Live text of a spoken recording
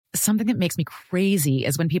Something that makes me crazy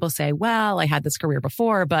is when people say, well, I had this career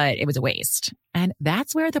before, but it was a waste. And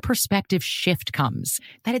that's where the perspective shift comes,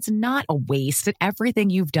 that it's not a waste, that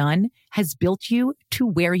everything you've done has built you to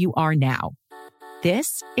where you are now.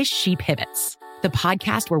 This is She Pivots, the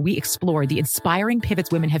podcast where we explore the inspiring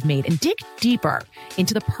pivots women have made and dig deeper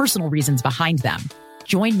into the personal reasons behind them.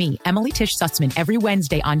 Join me, Emily Tish Sussman, every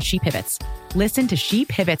Wednesday on She Pivots. Listen to She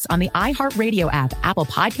Pivots on the iHeartRadio app, Apple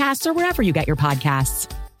Podcasts, or wherever you get your podcasts.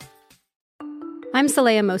 I'm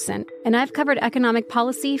Saleha Mohsin, and I've covered economic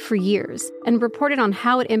policy for years and reported on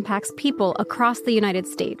how it impacts people across the United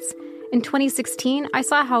States. In 2016, I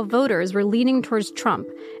saw how voters were leaning towards Trump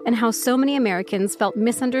and how so many Americans felt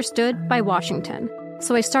misunderstood by Washington.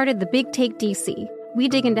 So I started The Big Take DC. We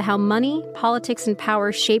dig into how money, politics, and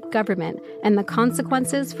power shape government and the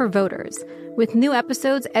consequences for voters. With new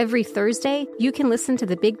episodes every Thursday, you can listen to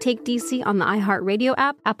The Big Take DC on the iHeartRadio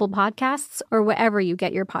app, Apple Podcasts, or wherever you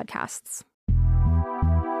get your podcasts.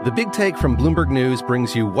 The Big Take from Bloomberg News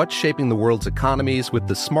brings you what's shaping the world's economies with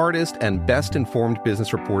the smartest and best-informed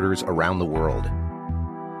business reporters around the world.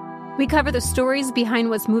 We cover the stories behind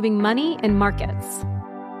what's moving money and markets,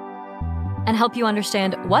 and help you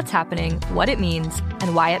understand what's happening, what it means,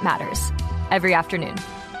 and why it matters every afternoon.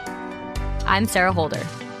 I'm Sarah Holder.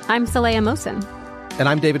 I'm Saleha Mohsin. And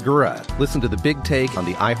I'm David Gura. Listen to The Big Take on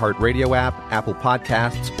the iHeartRadio app, Apple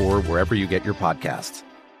Podcasts, or wherever you get your podcasts.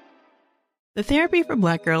 The Therapy for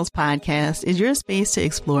Black Girls podcast is your space to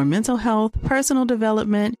explore mental health, personal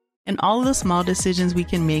development, and all of the small decisions we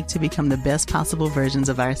can make to become the best possible versions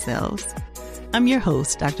of ourselves. I'm your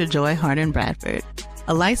host, Dr. Joy Harden Bradford,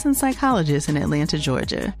 a licensed psychologist in Atlanta,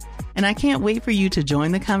 Georgia, and I can't wait for you to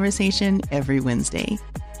join the conversation every Wednesday.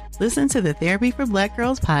 Listen to the Therapy for Black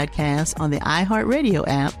Girls podcast on the iHeartRadio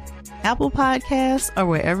app, Apple Podcasts, or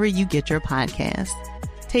wherever you get your podcasts.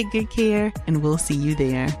 Take good care, and we'll see you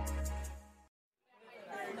there.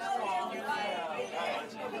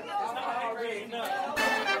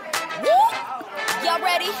 Y'all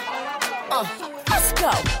ready? Let's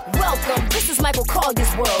go. Welcome, this is Michael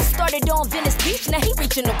Collier's world. Started on Venice Beach, now he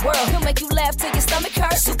reaching the world. He'll make you laugh till your stomach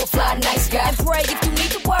hurts. Super fly, nice guy. And pray if you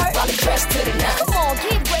need the word. Probably dressed to the nines. Come on,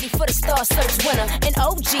 get ready for the Star Search winner. An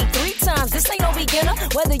OG 3 times, this ain't no beginner.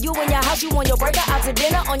 Whether you in your house, you on your burger, out to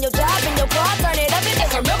dinner, on your job, in your car, turn it up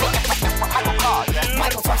and remember. Michael Collier.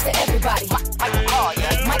 Michael talks to everybody. Michael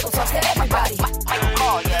Collier. Michael talks to everybody. Michael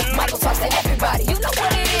Collier. Michael talks to everybody. You know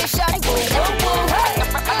what it is, shawty. Woo, woo, woo, hey.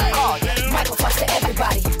 Michael talks to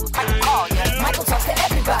everybody. Michael talks to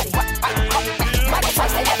everybody. Michael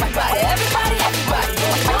talks to everybody. Everybody, everybody.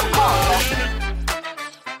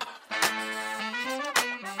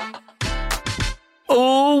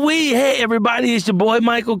 Oh, hey, everybody. It's your boy,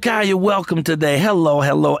 Michael Collier. Welcome today. Hello,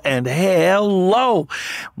 and hello.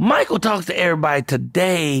 Michael talks to everybody.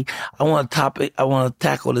 Today, I want to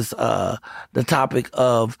tackle this, the topic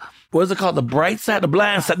of, what is it called? The bright side? The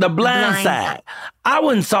blind side? The blind side. I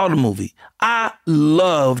went and saw the movie. I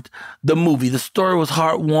loved the movie. The story was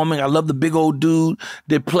heartwarming. I loved the big old dude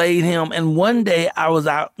that played him. And one day I was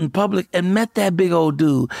out in public and met that big old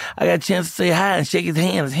dude. I got a chance to say hi and shake his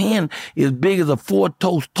hand. His hand is big as a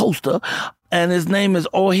 4-toast toaster. And his name is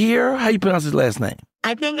O'Hare. How you pronounce his last name?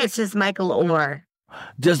 I think it's just Michael Orr.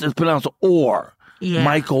 Just it's pronounced Orr. Yeah.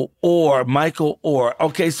 Michael Orr.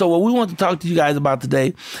 Okay, so what we want to talk to you guys about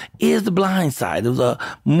today is The Blind Side. It was a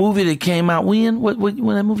movie that came out when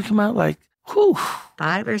that movie came out? Like,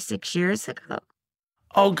 5 or 6 years ago.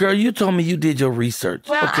 Oh, girl, you told me you did your research.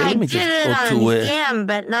 Well, okay, I did it on him,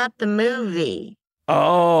 but not the movie.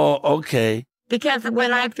 Oh, okay. Because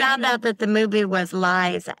when I found out that the movie was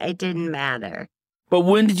lies, it didn't matter. But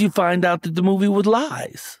when did you find out that the movie was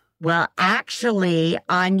lies? Well, actually,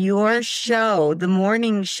 on your show, the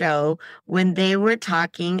morning show, when they were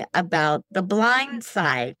talking about The Blind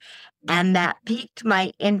Side, and that piqued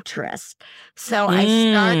my interest. So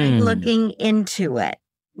I started looking into it.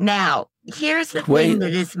 Now, here's the thing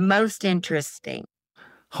that is most interesting.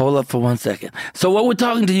 Hold up for 1 second. So what we're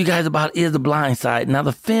talking to you guys about is The Blind Side. Now,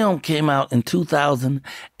 the film came out in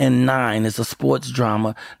 2009. It's a sports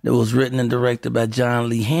drama that was written and directed by John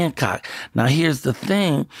Lee Hancock. Now, here's the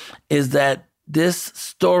thing, is that this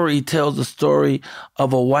story tells the story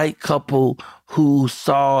of a white couple who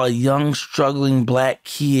saw a young, struggling black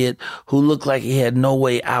kid who looked like he had no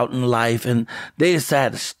way out in life, and they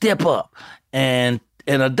decided to step up and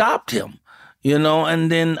adopt him.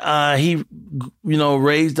 And then he,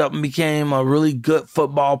 raised up and became a really good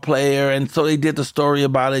football player. And so they did the story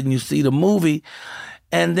about it, and you see the movie.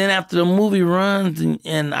 And then after the movie runs,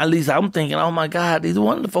 and at least I'm thinking, oh my God, these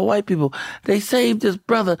wonderful white people, they saved this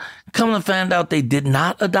brother. Come to find out they did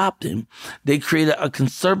not adopt him. They created a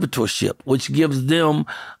conservatorship, which gives them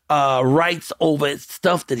rights over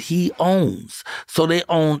stuff that he owns. So they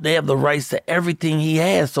have the rights to everything he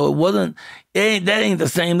has. So that ain't the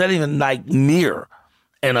same, that even like near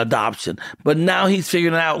an adoption. But now he's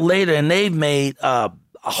figuring it out later, and they've made a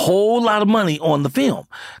whole lot of money on the film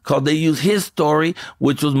because they use his story,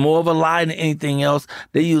 which was more of a lie than anything else.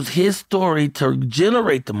 They used his story to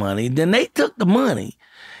generate the money. Then they took the money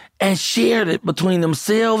and shared it between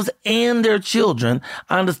themselves and their children.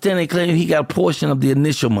 I understand they claim he got a portion of the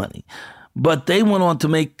initial money, but they went on to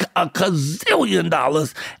make a gazillion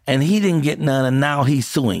dollars, and he didn't get none, and now he's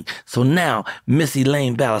suing. So now, Miss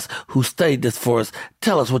Elaine Ballas, who studied this for us,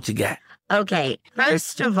 tell us what you got. Okay,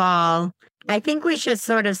 first of all, I think we should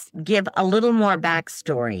sort of give a little more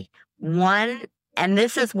backstory. One, and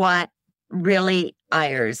this is what really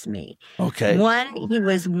ires me. Okay. One, he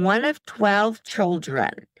was one of 12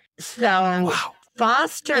 children. So wow.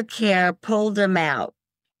 Foster care pulled him out,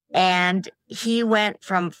 and he went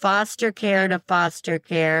from foster care to foster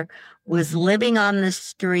care, was living on the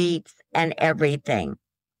streets and everything.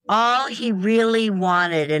 All he really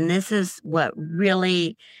wanted, and this is what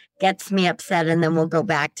really gets me upset, and then we'll go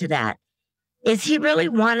back to that, is he really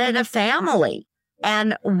wanted a family.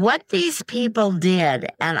 And what these people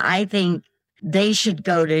did, and I think they should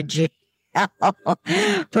go to jail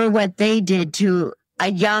for what they did to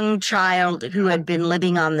a young child who had been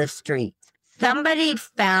living on the street. Somebody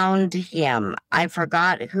found him. I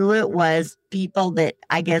forgot who it was, people that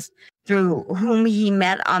I guess through whom he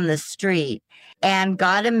met on the street, and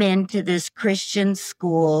got him into this Christian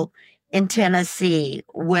school in Tennessee,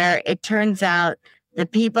 where it turns out the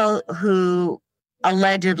people who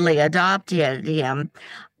allegedly adopted him,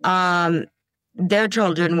 their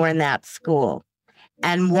children were in that school.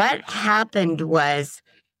 And what happened was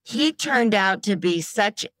he turned out to be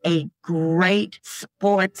such a great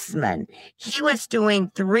sportsman. He was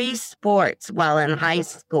doing 3 sports while in high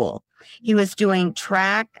school. He was doing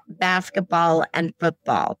track, basketball, and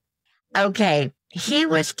football. Okay, he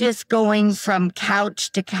was just going from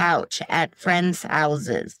couch to couch at friends'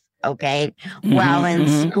 houses, okay, while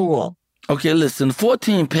in school. Okay, listen, a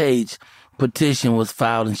 14-page petition was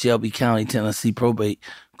filed in Shelby County, Tennessee probate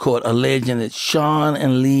court alleging that Sean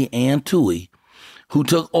and Lee Ann Toohey, who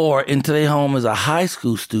took Orr into their home as a high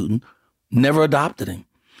school student, never adopted him.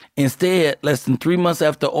 Instead, less than 3 months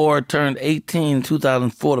after Orr turned 18 in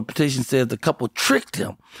 2004, the petition says the couple tricked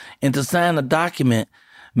him into signing a document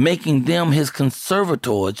making them his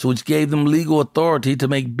conservators, which gave them legal authority to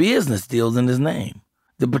make business deals in his name.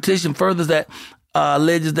 The petition furthers that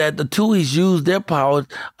alleges that the Tooheys used their power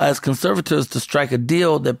as conservators to strike a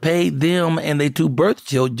deal that paid them and their 2 birth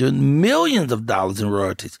children millions of dollars in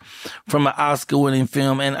royalties from an Oscar-winning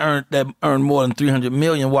film and earned more than $300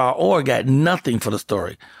 million, while Orr got nothing for the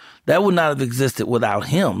story. That would not have existed without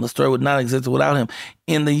him. The story would not have existed without him.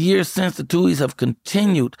 In the years since, the Tooheys have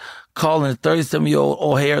continued calling the 37-year-old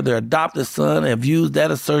O'Hare their adopted son and have used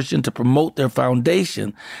that assertion to promote their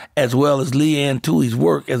foundation, as well as Lee Ann Toohey's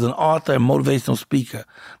work as an author and motivational speaker.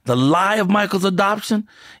 The lie of Michael's adoption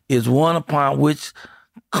is one upon which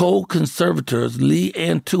co-conservators Lee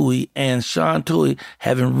Ann Toohey and Sean Toohey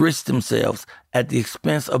have enriched themselves at the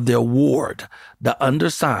expense of their ward, the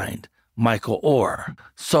undersigned Michael Orr.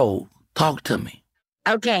 So, talk to me.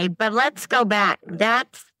 Okay, but let's go back.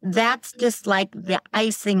 That's just like the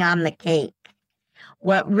icing on the cake.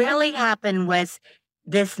 What really happened was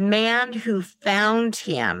this man who found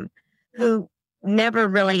him, who never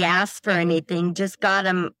really asked for anything, just got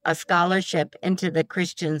him a scholarship into the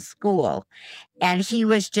Christian school. And he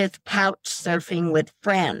was just couch surfing with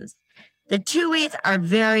friends. The Tooheys are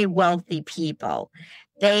very wealthy people.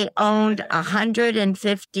 They owned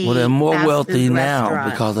 150. Well, they're more wealthy now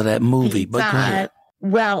because of that movie. But go ahead.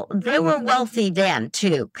 Well, they were wealthy then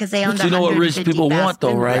too, because they owned. But you know what rich people want,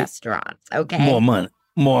 though, right? Restaurants. Okay. More money.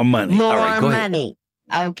 More money. More All right, go money.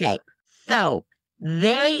 Ahead. Okay. So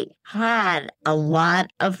they had a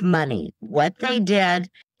lot of money. What they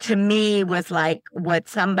did to me was like what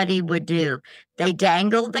somebody would do. They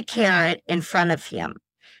dangled the carrot in front of him.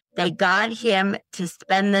 They got him to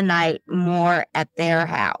spend the night more at their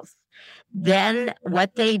house. Then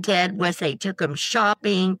what they did was they took him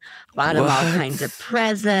shopping, bought him all kinds of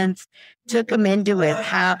presents, took him into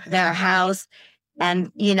their house,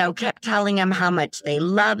 and, kept telling him how much they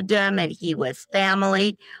loved him and he was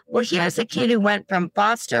family. Well, here's a kid who went from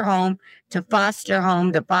foster home to foster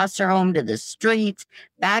home to foster home to the streets,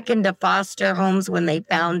 back into foster homes when they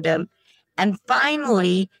found him. And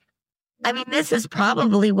finally, I mean, this is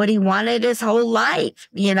probably what he wanted his whole life,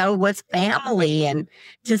 was family and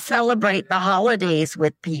to celebrate the holidays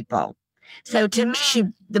with people. So to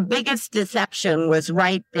me, the biggest deception was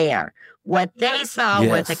right there. What they saw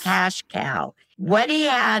was a cash cow. What he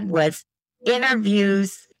had was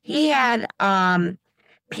interviews. He had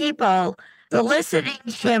people soliciting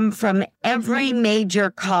him from every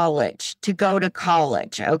major college to go to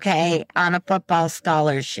college, okay, on a football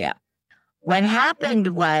scholarship. What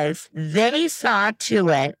happened was they saw to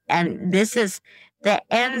it, and this is the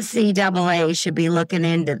NCAA should be looking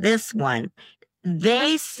into this one.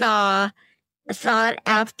 They saw it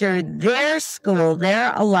after their school,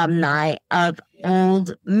 their alumni of Ole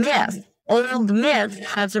Miss. Ole Miss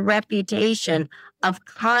has a reputation of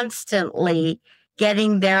constantly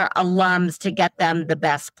getting their alums to get them the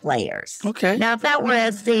best players. Okay. Now, if that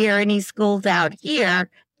were SC or any schools out here,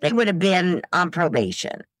 they would have been on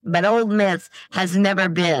probation. But Ole Miss has never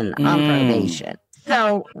been on probation.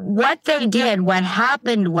 So what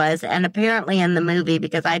happened was, and apparently in the movie,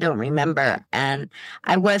 because I don't remember, and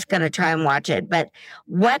I was going to try and watch it, but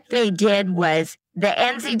what they did was the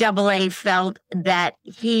NCAA felt that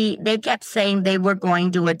they kept saying they were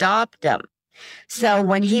going to adopt him. So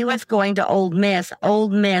when he was going to Ole Miss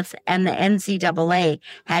and the NCAA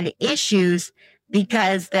had issues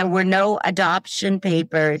because there were no adoption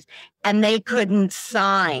papers and they couldn't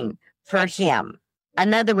sign for him.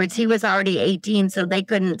 In other words, he was already 18, so they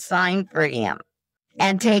couldn't sign for him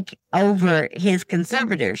and take over his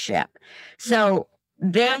conservatorship. So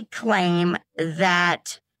they claim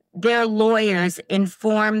that their lawyers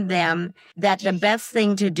informed them that the best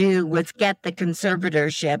thing to do was get the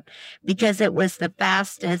conservatorship because it was the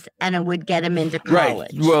fastest and it would get him into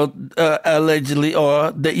college. Right. Well, allegedly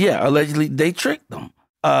they tricked them.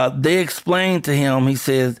 They explained to him, he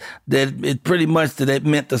says, that it pretty much that it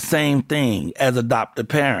meant the same thing as adopted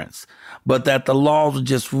parents, but that the laws were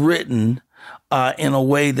just written in a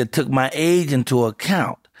way that took my age into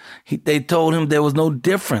account. They told him there was no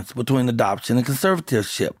difference between adoption and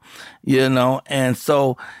conservatorship, and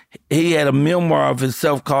so he had a memoir of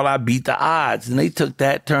himself called I Beat the Odds, and they took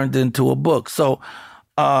that, turned it into a book. So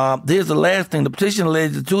here's the last thing. The petition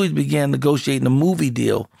alleged the Tuohys began negotiating a movie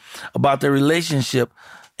deal about their relationship,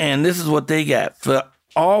 and this is what they got. For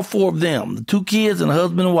all four of them, the two kids and the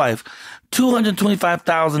husband and wife,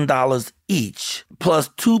 $225,000 each, plus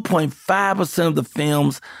 2.5% of the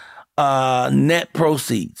film's net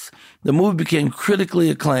proceeds. The movie became critically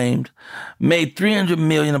acclaimed, made $300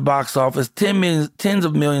 million in box office, tens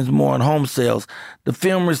of millions more in home sales. The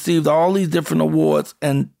film received all these different awards,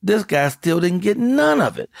 and this guy still didn't get none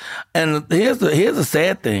of it. And here's the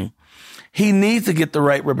sad thing. He needs to get the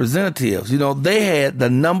right representatives. They had the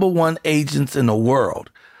number one agents in the world.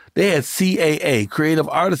 They had CAA, Creative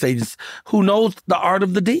Artist Agents, who knows the art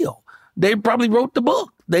of the deal. They probably wrote the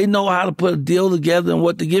book. They know how to put a deal together and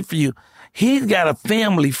what to get for you. He's got a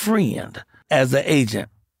family friend as an agent.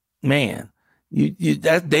 Man,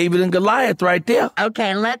 that's David and Goliath right there.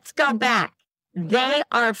 Okay, let's go back. They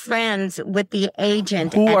are friends with the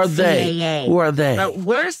agent Who at are CAA. Who are they? But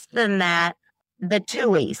worse than that, the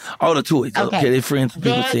Tuohys. Oh, the Tuohys. Okay, they're friends with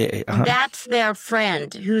people CAA. Uh-huh. That's their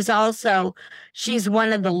friend who's also, she's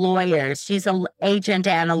one of the lawyers. She's an agent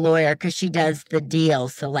and a lawyer because she does the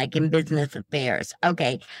deals, so like in business affairs.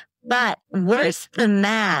 Okay, but worse than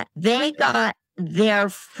that, they got their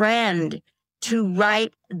friend to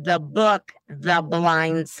write the book, The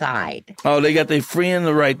Blindside. Oh, they got their friend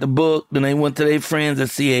to write the book. Then they went to their friends at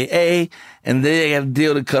CAA, and they got a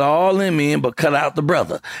deal to cut all them in, but cut out the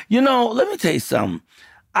brother. Let me tell you something.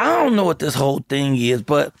 I don't know what this whole thing is,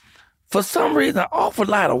 but for some reason, an awful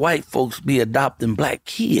lot of white folks be adopting black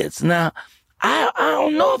kids. Now, I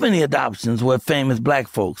don't know of any adoptions where famous black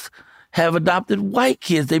folks have adopted white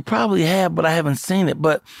kids. They probably have, but I haven't seen it.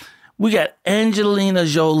 But we got Angelina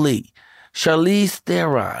Jolie, Charlize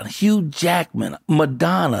Theron, Hugh Jackman,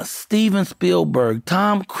 Madonna, Steven Spielberg,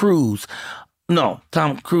 Tom Cruise. No,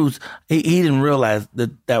 Tom Cruise, he didn't realize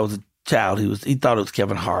that was a child. He thought it was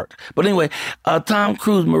Kevin Hart. But anyway, Tom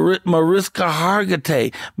Cruise, Mariska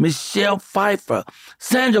Hargitay, Michelle Pfeiffer,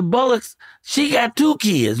 Sandra Bullock, she got two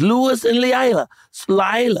kids, Louis and Lila.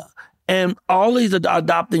 And all these are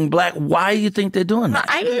adopting black. Why do you think they're doing that?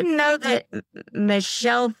 I didn't know that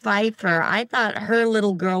Michelle Pfeiffer, I thought her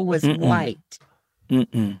little girl was white.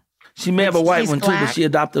 She may have a white one black? Too, but she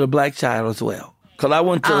adopted a black child as well. Because I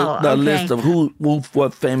went to the list of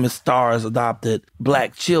what famous stars adopted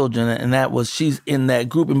black children, and she's in that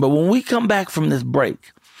grouping. But when we come back from this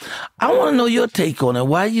break, I want to know your take on it.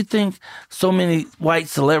 Why do you think so many white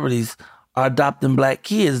celebrities are adopting black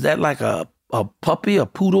kids? Is that like a a puppy, a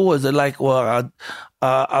poodle? Is it like a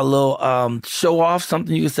little show off,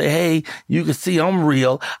 something you can say, hey, you can see I'm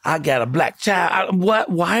real. I got a black child.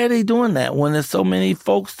 Why are they doing that when there's so many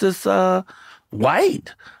folks that's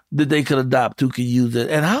white that they could adopt who could use it?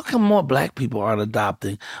 And how come more black people aren't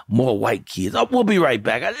adopting more white kids? We'll be right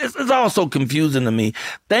back. It's all so confusing to me.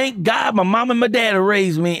 Thank God my mom and my dad have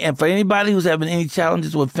raised me. And for anybody who's having any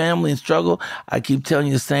challenges with family and struggle, I keep telling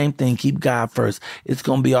you the same thing. Keep God first. It's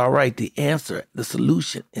going to be all right. The answer, the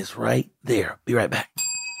solution is right there. Be right back.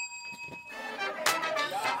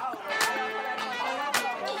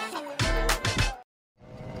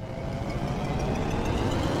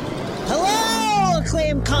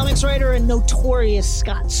 Acclaimed comics writer and notorious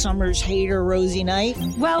Scott Summers hater Rosie Knight.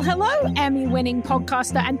 Well, hello, Emmy-winning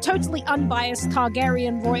podcaster and totally unbiased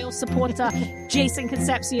Targaryen royal supporter Jason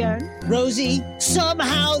Concepcion. Rosie,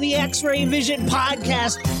 somehow the X-Ray Vision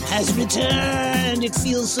podcast has returned. It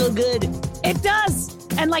feels so good. It does.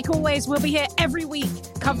 And like always, we'll be here every week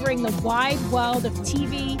covering the wide world of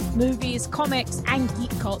TV, movies, comics, and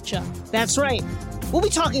geek culture. That's right. We'll be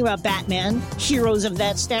talking about Batman, heroes of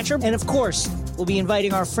that stature, and of course, we'll be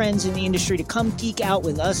inviting our friends in the industry to come geek out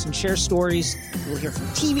with us and share stories. We'll hear from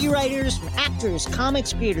TV writers, from actors,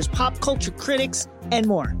 comics creators, pop culture critics, and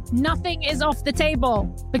more. Nothing is off the table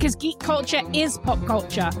because geek culture is pop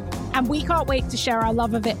culture, and we can't wait to share our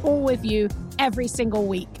love of it all with you every single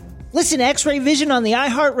week. Listen to X-Ray Vision on the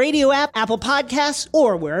iHeartRadio app, Apple Podcasts,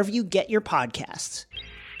 or wherever you get your podcasts.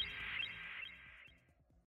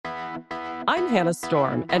 I'm Hannah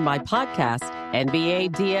Storm, and my podcast,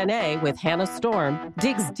 NBA DNA with Hannah Storm,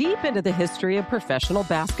 digs deep into the history of professional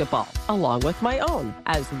basketball, along with my own,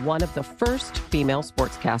 as one of the first female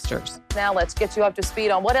sportscasters. Now let's get you up to speed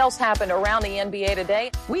on what else happened around the NBA today.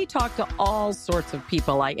 We talk to all sorts of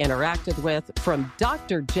people I interacted with, from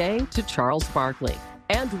Dr. J to Charles Barkley,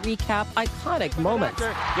 and recap iconic moments.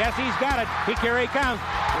 Yes, he's got it. Here he comes.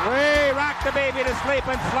 Way rock the baby to sleep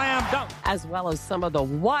and slam dunk. As well as some of the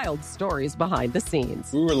wild stories behind the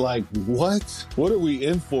scenes. We were like, what? What are we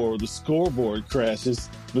in for? The scoreboard crashes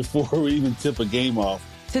before we even tip a game off.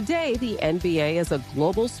 Today, the NBA is a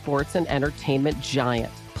global sports and entertainment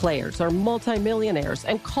giant. Players are multimillionaires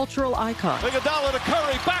and cultural icons. Iguodala to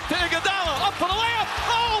Curry, back to Iguodala, up for the layup.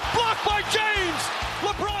 Oh, blocked by James.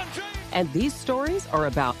 LeBron James. And these stories are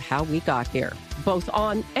about how we got here, both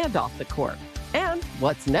on and off the court. And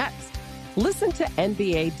what's next? Listen to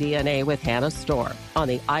NBA DNA with Hannah Storm on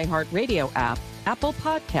the iHeartRadio app, Apple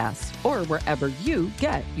Podcasts, or wherever you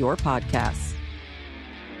get your podcasts.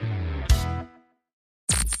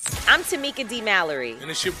 I'm Tamika D. Mallory. And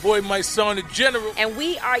it's your boy, my son, the General. And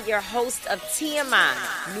we are your hosts of TMI.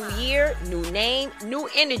 New year, new name, new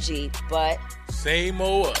energy, but same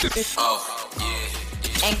old us. Oh, yeah.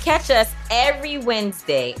 And catch us every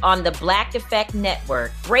Wednesday on the Black Effect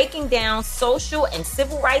Network, breaking down social and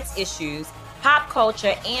civil rights issues, pop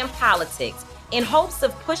culture, and politics in hopes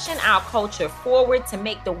of pushing our culture forward to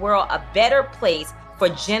make the world a better place for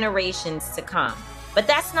generations to come. But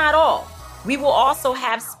that's not all. We will also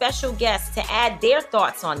have special guests to add their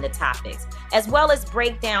thoughts on the topics, as well as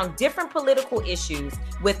break down different political issues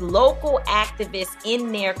with local activists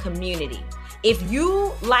in their community. If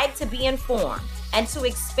you like to be informed and to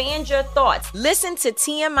expand your thoughts, listen to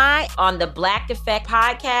TMI on the Black Effect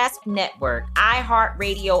Podcast Network,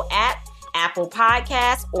 iHeartRadio app, Apple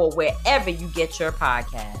Podcasts, or wherever you get your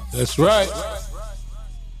podcasts. That's right.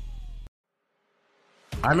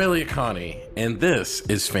 I'm Elliot Connie, and this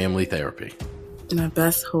is Family Therapy. My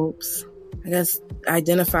best hopes, I guess,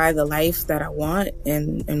 identify the life that I want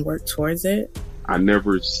and work towards it. I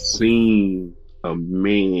never seen a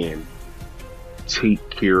man take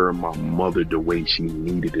care of my mother the way she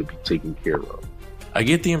needed to be taken care of. I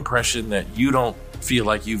get the impression that you don't feel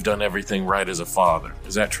like you've done everything right as a father.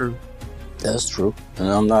 Is that true? That's true, and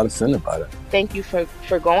I'm not offended by that. Thank you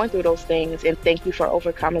for going through those things, and thank you for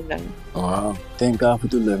overcoming them. Wow. Thank God for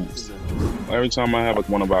deliverance. Every time I have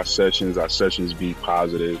one of our sessions be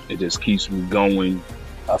positive. It just keeps me going.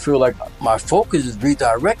 I feel like my focus is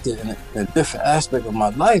redirected in a different aspect of my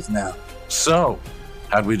life now. So,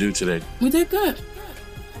 how'd we do today? We did good.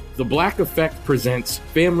 The Black Effect presents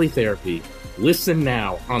Family Therapy. Listen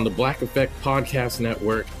now on the Black Effect Podcast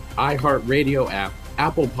Network, iHeartRadio app,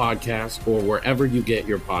 Apple Podcasts, or wherever you get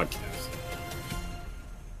your podcasts.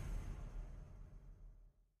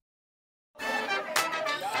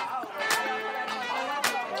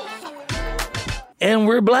 and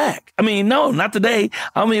we're black. I mean, no, not today.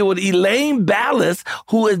 I'm here with Elaine Ballas,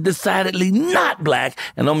 who is decidedly not black.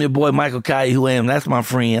 And I'm your boy, Michael Kaya, who I am. That's my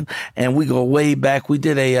friend. And we go way back. We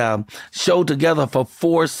did a show together for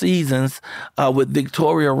 4 seasons with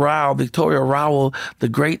Victoria Rao. Victoria Rao, the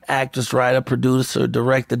great actress, writer, producer,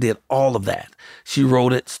 director, did all of that. She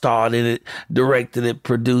wrote it, starred in it, directed it,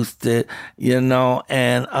 produced it,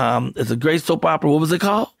 and it's a great soap opera. What was it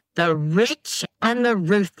called? The Rich and the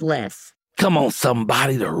Ruthless. Come on,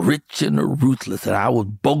 somebody, the rich and the ruthless. And I was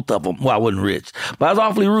both of them. Well, I wasn't rich, but I was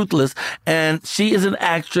awfully ruthless. And she is an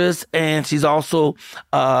actress, and she's also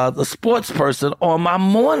the sports person on my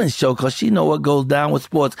morning show because she know what goes down with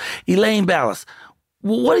sports. Elaine Ballas,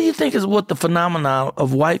 what do you think is what the phenomenon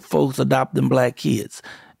of white folks adopting black kids?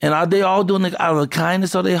 And are they all doing it out of the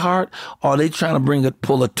kindness of their heart, or are they trying to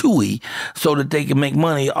pull a Tui so that they can make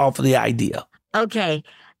money off of the idea? Okay.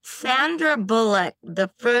 Sandra Bullock, the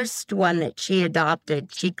first one that she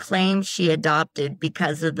adopted, she claims she adopted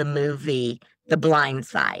because of the movie The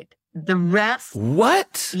Blindside. The rest...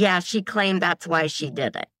 What? Yeah, she claimed that's why she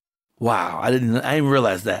did it. Wow, I didn't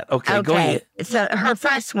realize that. Okay, go ahead. So her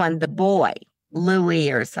first one, the boy,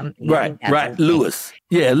 Louis or something. Right, Louis.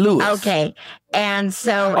 Yeah, Louis. Okay, and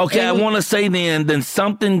so... Okay, I want to say then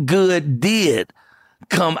something good did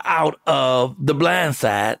come out of The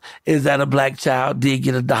Blindside is that a black child did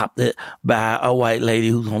get adopted by a white lady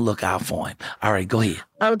who's going to look out for him. All right, go ahead.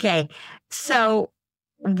 Okay, so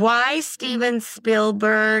why Steven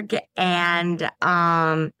Spielberg and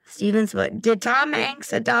did Tom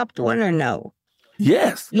Hanks adopt one or no?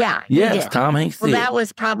 Yes. Yeah. Yes, Tom Hanks did. Well, that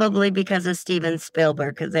was probably because of Steven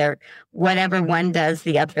Spielberg, because they're whatever one does,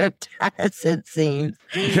 the other does, it seems,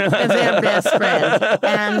 because they're best friends.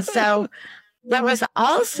 And so there was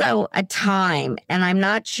also a time, and I'm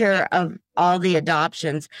not sure of all the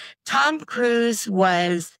adoptions. Tom Cruise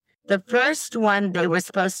was the first one they were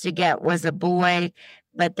supposed to get was a boy,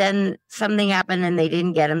 but then something happened and they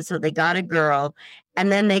didn't get him, so they got a girl,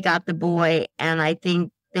 and then they got the boy, and I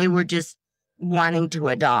think they were just wanting to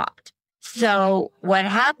adopt. So what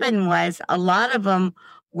happened was a lot of them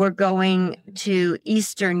were going to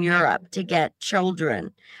Eastern Europe to get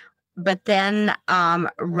children. But then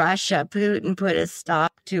Russia, Putin put a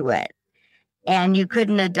stop to it. And you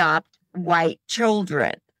couldn't adopt white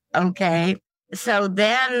children, okay? So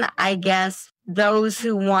then I guess those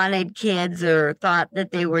who wanted kids or thought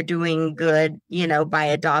that they were doing good, by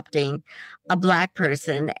adopting a black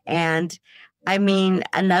person. And I mean,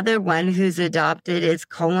 another one who's adopted is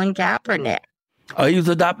Colin Kaepernick. Oh, he was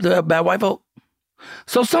adopted by white folk?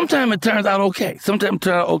 So sometimes it turns out okay. Sometimes it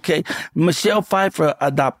turns out okay. Michelle Pfeiffer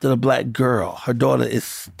adopted a black girl. Her daughter is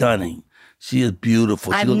stunning. She is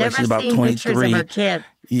beautiful. She looks like she's about 23. Pictures of her kid.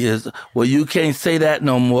 Yes. Well, you can't say that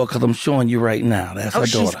no more because I'm showing you right now. That's her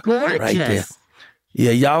daughter. She's gorgeous. Right there.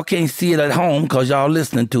 Yeah, y'all can't see it at home because y'all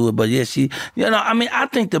listening to it. But yeah, I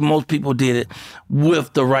think that most people did it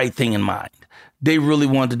with the right thing in mind. They really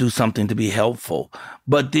wanted to do something to be helpful.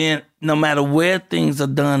 But then no matter where things are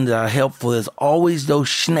done that are helpful, there's always those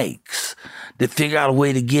snakes that figure out a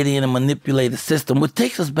way to get in and manipulate the system, which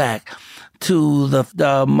takes us back to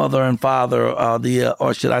the mother and father,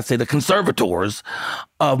 or should I say the conservators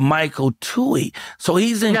of Michael Tui. So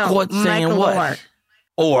he's in court saying Michael what?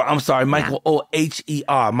 Michael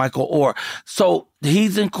O-H-E-R, Michael Orr. So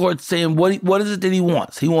he's in court saying, what is it that he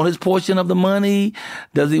wants? He wants his portion of the money?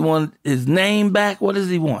 Does he want his name back? What does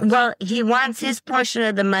he want? Well, he wants his portion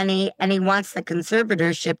of the money, and he wants the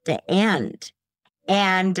conservatorship to end.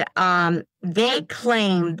 And they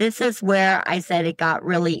claim, this is where I said it got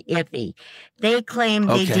really iffy. They claim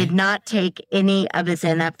they did not take any of his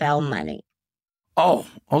NFL money. Oh,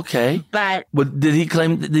 okay. But did he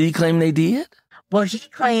claim they did? Well, he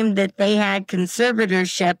claimed that they had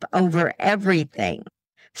conservatorship over everything.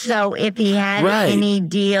 So if he had any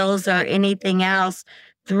deals or anything else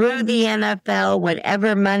through the NFL,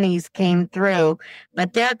 whatever monies came through,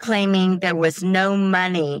 but they're claiming there was no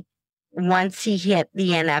money once he hit the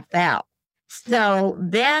NFL. So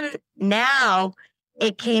then now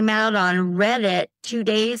it came out on Reddit 2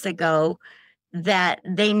 days ago that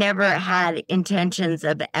they never had intentions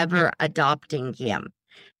of ever adopting him.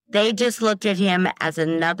 They just looked at him as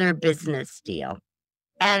another business deal.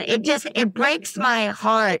 And it breaks my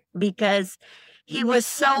heart because he was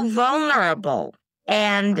so vulnerable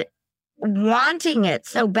and wanting it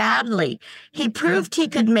so badly. He proved he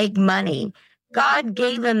could make money. God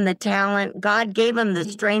gave him the talent. God gave him the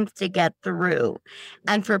strength to get through.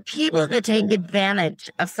 And for people to take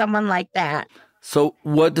advantage of someone like that. So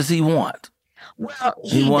what does he want? Well,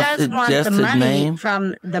 he does want the money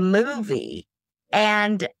from the movie.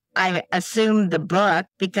 And I assume the book,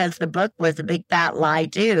 because the book was a big fat lie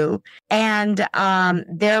too, and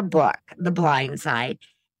their book, The Blindside.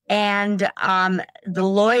 And the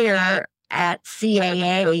lawyer at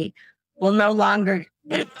CAA will no longer,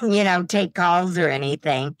 take calls or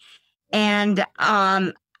anything. And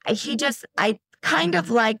I kind of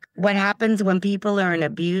like what happens when people are in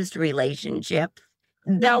abused relationships.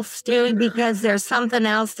 They'll stay because there's something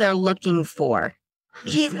else they're looking for.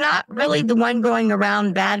 He's not really the one going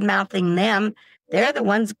around bad-mouthing them. They're the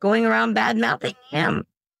ones going around bad-mouthing him.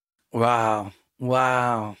 Wow.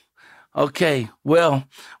 Okay, well,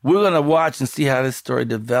 we're going to watch and see how this story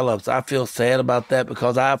develops. I feel sad about that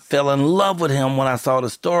because I fell in love with him when I saw the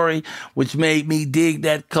story, which made me dig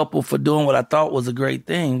that couple for doing what I thought was a great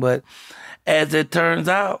thing. But as it turns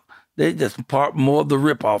out, they're just part more of the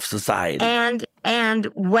rip-off society. And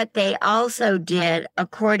what they also did,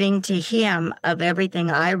 according to him, of everything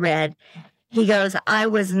I read, he goes, I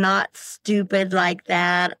was not stupid like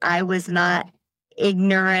that. I was not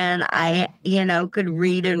ignorant. I, could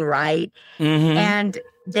read and write. Mm-hmm. And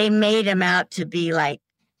they made him out to be like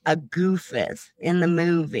a goofus in the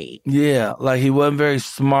movie. Yeah, like he wasn't very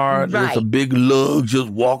smart. Right. Just a big lug just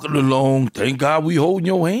walking along. Thank God we holding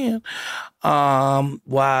your hand.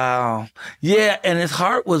 Wow. Yeah, and his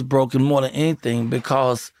heart was broken more than anything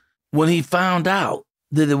because when he found out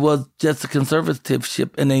that it was just a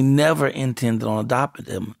conservativeship and they never intended on adopting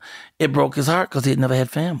him, it broke his heart because he had never had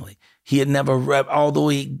family. He had never, although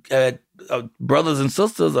he had brothers and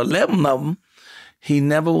sisters, 11 of them, he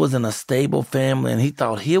never was in a stable family. And he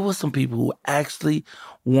thought, here were some people who actually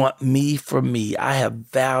want me for me. I have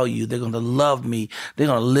value. They're going to love me. They're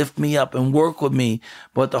going to lift me up and work with me.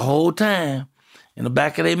 But the whole time, in the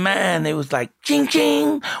back of their mind, they was like, ching,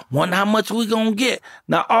 ching, wonder how much we going to get.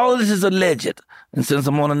 Now, all of this is alleged. And since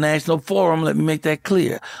I'm on a national forum, let me make that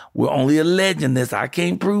clear. We're only alleging this. I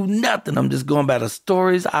can't prove nothing. I'm just going by the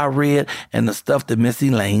stories I read and the stuff that Miss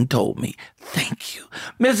Elaine told me. Thank you.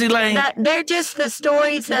 Miss Elaine. They're just the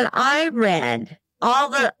stories that I read. All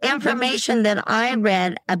the information that I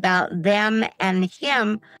read about them and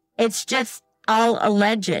him, it's just all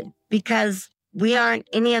alleged because we aren't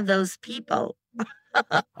any of those people.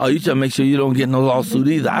 Oh, you trying to make sure you don't get no lawsuit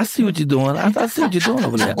either. I see what you're doing. I see what you're doing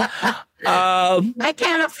over there. I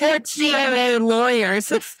can't afford CMA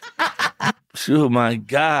lawyers. Sure, my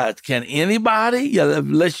God. Can anybody,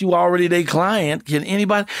 unless you already their client, can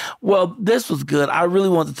anybody? Well, this was good. I really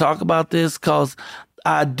want to talk about this because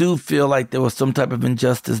I do feel like there was some type of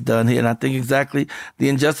injustice done here. And I think exactly the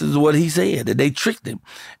injustice is what he said, that they tricked him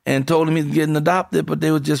and told him he's getting adopted, but they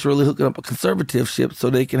were just really hooking up a conservativeship so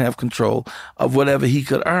they can have control of whatever he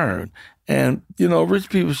could earn. And, rich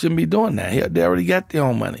people shouldn't be doing that. They already got their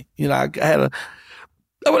own money. I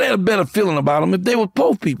would have had a better feeling about them if they were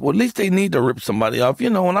poor people. At least they need to rip somebody off.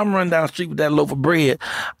 When I'm running down the street with that loaf of bread,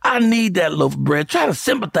 I need that loaf of bread. Try to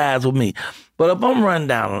sympathize with me. But if I'm running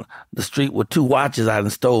down the street with 2 watches I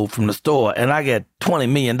done stole from the store and I get $20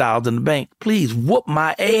 million in the bank, please whoop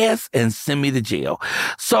my ass and send me to jail.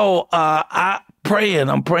 So I'm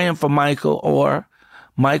praying for Michael Orr,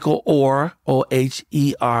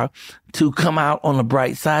 O-H-E-R, to come out on the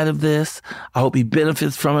bright side of this. I hope he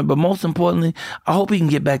benefits from it. But most importantly, I hope he can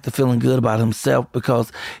get back to feeling good about himself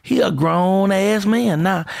because he a grown-ass man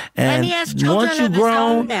now. And he has children of his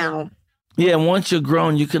own now. Yeah, once you're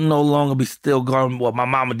grown, you can no longer be still going, well, my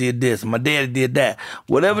mama did this, my daddy did that.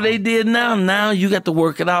 Whatever they did now you got to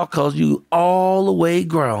work it out because you all the way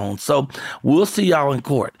grown. So we'll see y'all in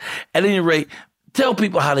court. At any rate, tell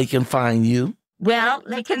people how they can find you. Well,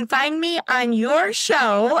 they can find me on your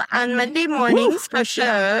show on Monday mornings for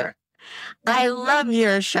sure. I love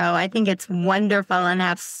your show. I think it's wonderful and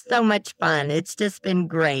have so much fun. It's just been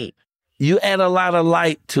great. You add a lot of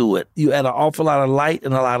light to it. You add an awful lot of light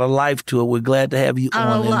and a lot of life to it. We're glad to have you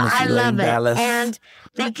on. I love it. And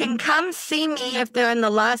they can come see me if they're in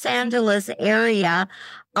the Los Angeles area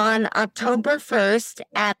on October 1st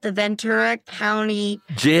at the Ventura County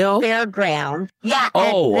Jail Fairground. Yeah.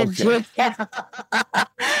 Okay.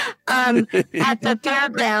 At the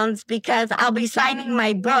fairgrounds because I'll be signing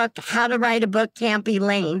my book, How to Write a Book Camp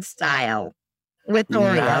Elaine Style with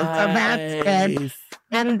Oreo. Nice. So that's good.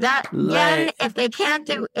 And then if they can't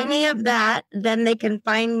do any of that, then they can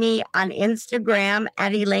find me on Instagram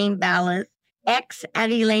at Elaine Ballas, X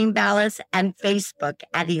at Elaine Ballas, and Facebook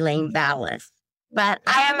at Elaine Ballas. But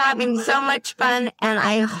I am having so much fun, and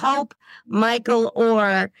I hope Michael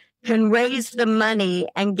Orr can raise the money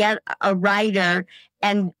and get a writer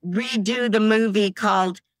and redo the movie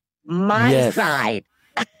called My Side.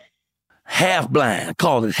 Half Blind.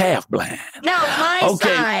 Call it Half Blind. No, My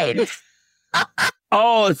Side.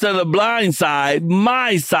 Oh, instead of Blindside,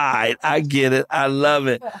 my side. I get it. I love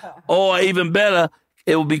it. Or even better,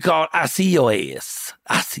 it would be called I See Your Ass.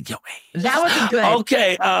 I See Your Ass. That would be good.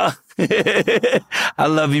 Okay. I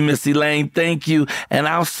love you, Miss Elaine. Thank you. And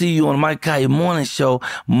I'll see you on Mike Kaya Morning Show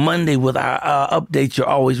Monday with our update. You're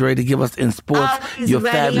always ready to give us in sports. Always You're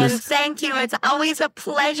ready, fabulous. and thank you. It's always a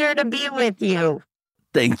pleasure to be with you.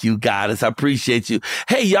 Thank you, Goddess. I appreciate you.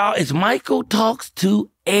 Hey, y'all, it's Michael Talks to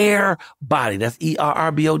Everybody. That's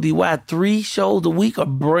ERRBODY. 3 shows a week are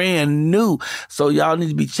brand new. So y'all need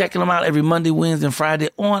to be checking them out every Monday, Wednesday, and Friday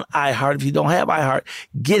on iHeart. If you don't have iHeart,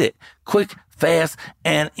 get it quick, fast,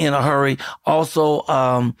 and in a hurry.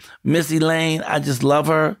 Also, Miss Elaine, I just love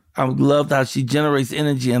her. I love how she generates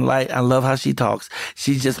energy and light. I love how she talks.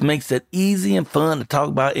 She just makes it easy and fun to talk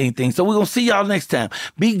about anything. So we're going to see y'all next time.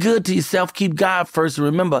 Be good to yourself. Keep God first. And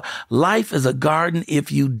remember, life is a garden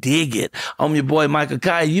if you dig it. I'm your boy, Michael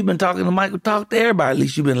Kaya. You've been talking to Michael Talk to Everybody. At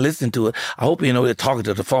least you've been listening to it. I hope you know they're talking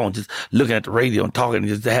to the phone, just looking at the radio and talking and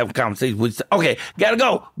just having a conversation with you. Okay, gotta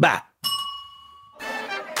go. Bye.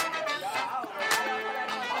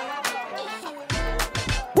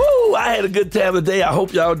 I had a good time today. I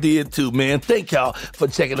hope y'all did too, man. Thank y'all for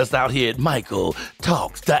checking us out here at Michael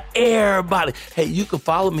Talks to Everybody. Hey, you can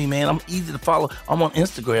follow me, man. I'm easy to follow. I'm on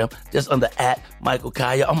Instagram, just under @Michael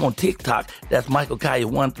Kaya. I'm on TikTok. That's Michael Kaya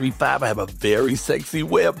 135. I have a very sexy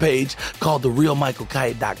webpage called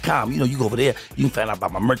TheRealMichaelKaya.com. You know, you go over there, you can find out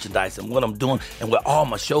about my merchandise and what I'm doing and where all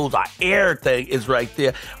my shows are. Everything is right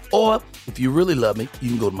there. Or if you really love me, you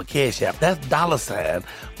can go to my Cash App. That's $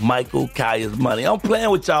 Michael Kaya's money. I'm playing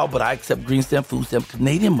with y'all, but I accept green stamp, food stamp,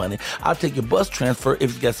 Canadian money. I'll take your bus transfer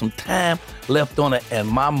if you got some time left on it. And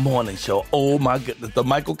my morning show, oh my goodness, the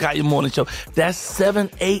Michael Kaya Morning Show. That's 7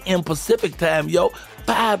 a.m. Pacific time, yo.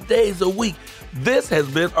 5 days a week. This has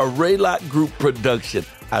been a Raylock Group production.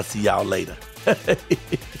 I'll see y'all later.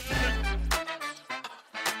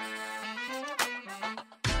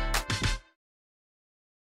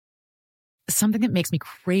 Something that makes me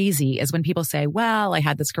crazy is when people say, well, I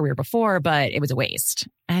had this career before, but it was a waste.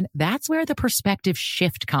 And that's where the perspective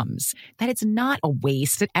shift comes, that it's not a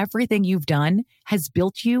waste, that everything you've done has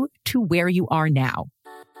built you to where you are now.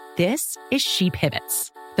 This is She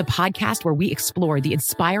Pivots, the podcast where we explore the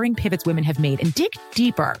inspiring pivots women have made and dig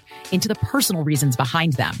deeper into the personal reasons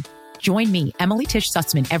behind them. Join me, Emily Tish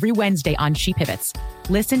Sussman, every Wednesday on She Pivots.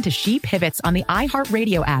 Listen to She Pivots on the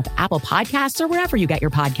iHeartRadio app, Apple Podcasts, or wherever you get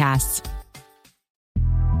your podcasts.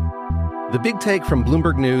 The Big Take from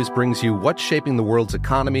Bloomberg News brings you what's shaping the world's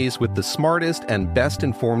economies with the smartest and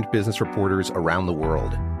best-informed business reporters around the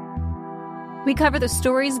world. We cover the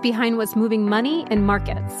stories behind what's moving money and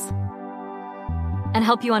markets, and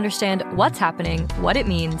help you understand what's happening, what it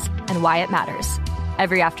means, and why it matters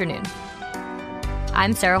every afternoon.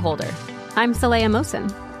 I'm Sarah Holder. I'm Saleha Mohsin.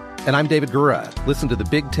 And I'm David Gura. Listen to The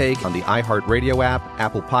Big Take on the iHeartRadio app,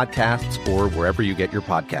 Apple Podcasts, or wherever you get your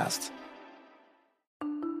podcasts.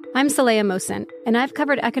 I'm Saleha Mohsin, and I've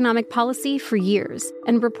covered economic policy for years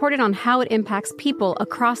and reported on how it impacts people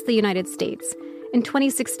across the United States. In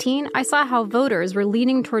 2016, I saw how voters were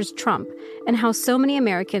leaning towards Trump and how so many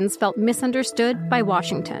Americans felt misunderstood by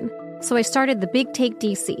Washington. So I started The Big Take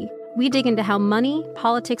DC. We dig into how money,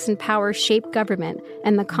 politics, and power shape government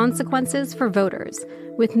and the consequences for voters.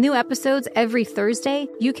 With new episodes every Thursday,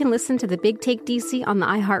 you can listen to The Big Take DC on the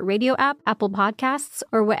iHeartRadio app, Apple Podcasts,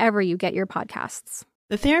 or wherever you get your podcasts.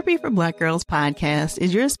 The Therapy for Black Girls podcast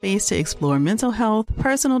is your space to explore mental health,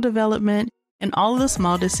 personal development, and all of the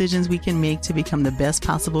small decisions we can make to become the best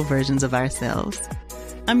possible versions of ourselves.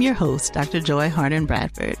 I'm your host, Dr. Joy Harden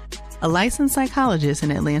Bradford, a licensed psychologist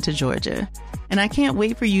in Atlanta, Georgia, and I can't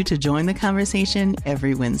wait for you to join the conversation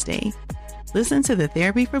every Wednesday. Listen to the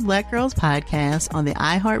Therapy for Black Girls podcast on the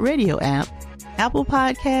iHeartRadio app, Apple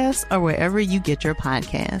Podcasts, or wherever you get your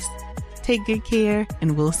podcasts. Take good care,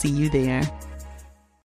 and we'll see you there.